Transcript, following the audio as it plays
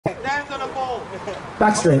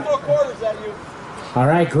Back straight. All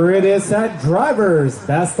right, grid is set. Drivers,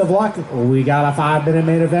 best of luck. We got a 5-minute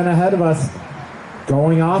main event ahead of us.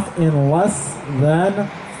 Going off in less than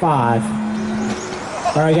 5.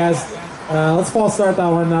 All right, guys. Let's false start that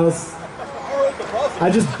one. I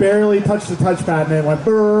just barely touched the touchpad and it went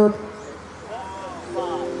burp.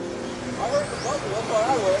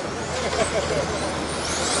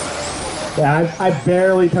 Yeah, I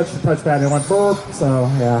barely touched the touchpad and it went burp, so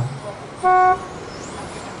yeah.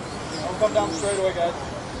 Don't come down the straightaway, guys.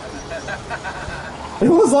 It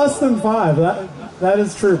was less than 5. That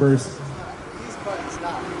is true, Bruce.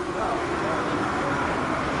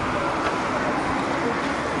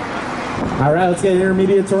 All right, let's get an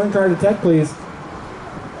intermediate touring car to tech, please.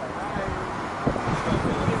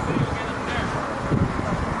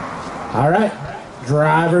 All right,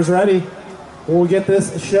 drivers ready. We'll get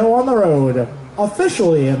this show on the road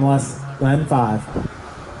officially in less than 5.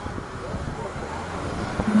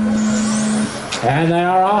 And they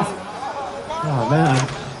are off. Oh, man.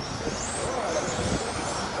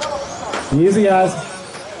 Easy, guys.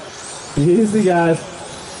 Easy, guys.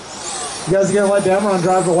 You guys are going to let Dameron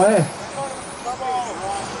drive away.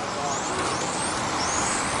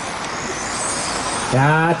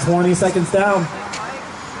 Yeah, 20 seconds down.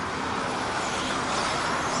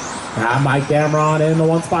 Mike Dameron in the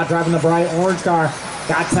one spot driving the bright orange car.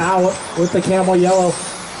 Got Tao with the camel yellow.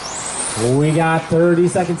 We got 30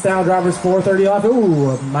 seconds down. Drivers 4:30 left.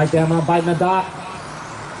 Ooh, Mike Dameron biting the dot.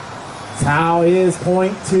 Tao is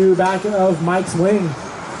 0.2 back of Mike's wing.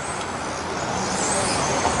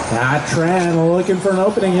 Got Tran looking for an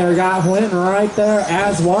opening here. Got Huynh right there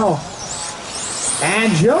as well.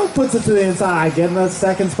 And Joe puts it to the inside, getting the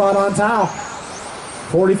second spot on Tao.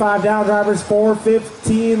 45 down, drivers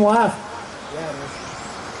 4:15 left.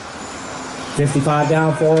 55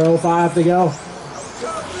 down, 4:05 to go.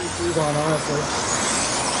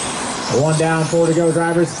 1 down, 4 to go,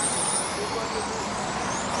 drivers.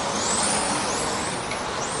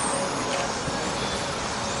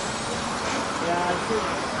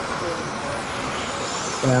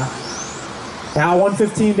 Yeah. Now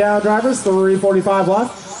 1:15 down, drivers, 3:45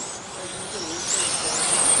 left.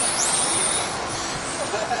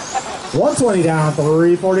 120 down,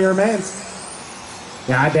 3:40 remains.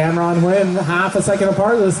 Got Dameron Huynh half a second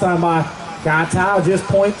apart this time by. Got Tao just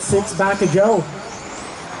 0.6 back of Joe.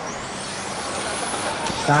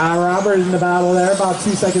 Robert in the battle there, about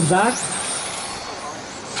 2 seconds back.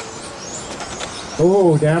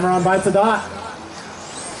 Ooh, Dameron bites a dot.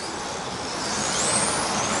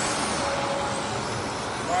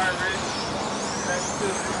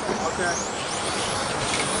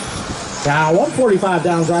 Now 145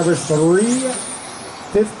 down, drivers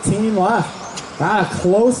 3:15 left. A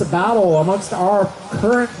close battle amongst our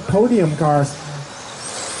current podium cars.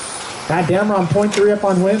 Got Dameron 0.3 up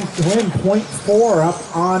on Huynh, 0.4 up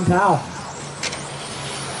on Tao.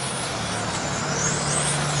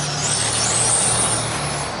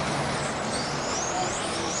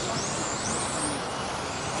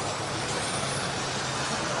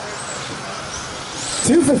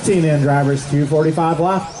 .215 in, drivers, 2:45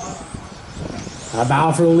 left. A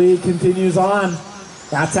battle for the lead continues on.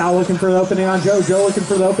 Got Tao looking for the opening on Joe. Joe looking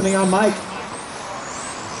for the opening on Mike.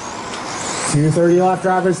 2:30 left,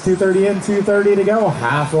 drivers. 2:30 in, 2:30 to go.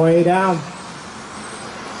 Halfway down.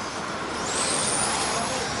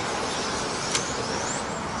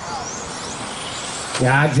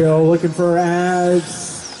 Got Joe looking for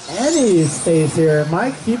any space here.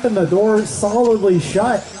 Mike keeping the door solidly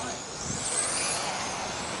shut.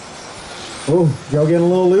 Oh, Joe getting a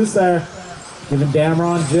little loose there. Giving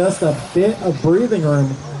Dameron just a bit of breathing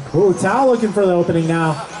room. Ooh, Tao looking for the opening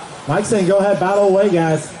now. Mike saying, go ahead, battle away,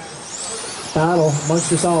 guys. Battle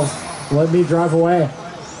amongst yourselves. Let me drive away.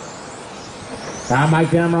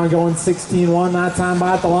 Mike Dameron going 16-1 that time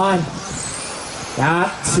by at the line.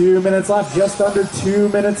 Got 2 minutes left, just under 2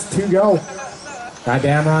 minutes to go. Got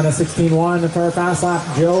Dameron a 16-1 for a fast lap.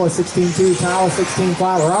 Joe a 16-2, Tao a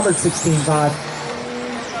 16-5, Robert 16-5.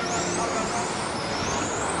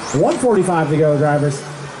 1:45 to go, drivers.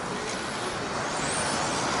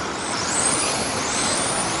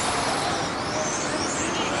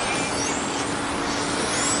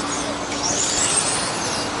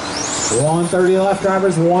 .130 left,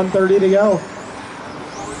 drivers. 1:30 to go.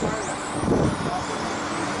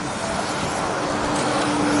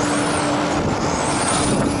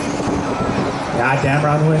 Got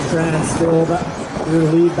Dameron Huynh Tran still through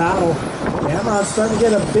the lead battle. Dameron's starting to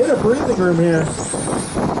get a bit of breathing room here.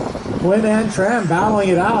 Huynh and Tran battling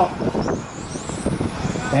it out.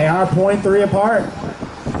 They are .3 apart.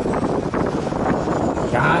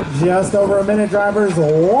 Got just over a minute, drivers.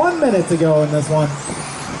 1 minute to go in this one.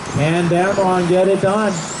 And Damron get it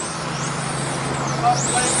done.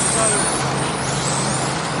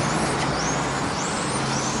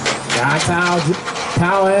 Got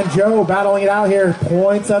Tao and Joe battling it out here.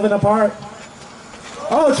 0.7 apart.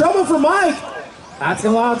 Oh, trouble for Mike. That's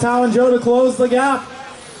going to allow Tao and Joe to close the gap.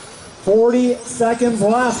 40 seconds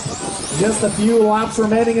left. Just a few laps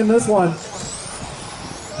remaining in this one.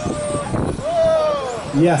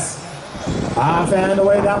 Yes. Off and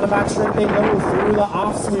away down the back straight. They go through the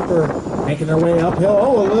off sweeper. Making their way uphill.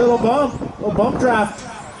 Oh, a little bump draft.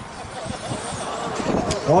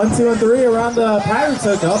 1, 2, and 3 around the Pirates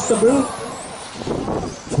hook. Up the boot.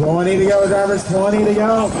 20 to go, drivers. 20 to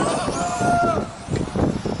go.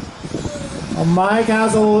 Mike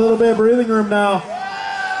has a little bit of breathing room now.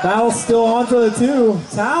 Battle's still on for the 2.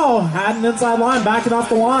 Tao had an inside line, backing off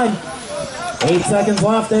the line. 8 seconds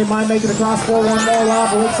left. They might make it across for one more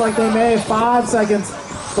lap. It looks like they may. 5 seconds.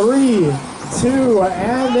 3, 2,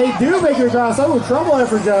 and they do make it across. Oh, trouble there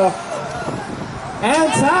for Joe.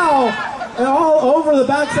 And Tao, all over the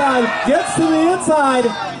backside, gets to the inside.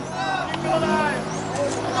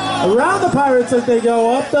 Around the Pirates hook they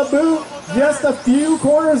go, up the boot. Just a few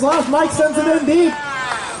corners left. Mike sends it in deep.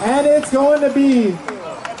 And it's going to be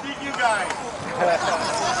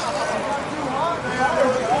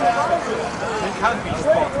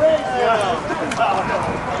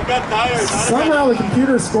somehow the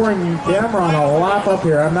computer's scoring Damron a lap up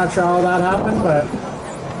here. I'm not sure how that happened, but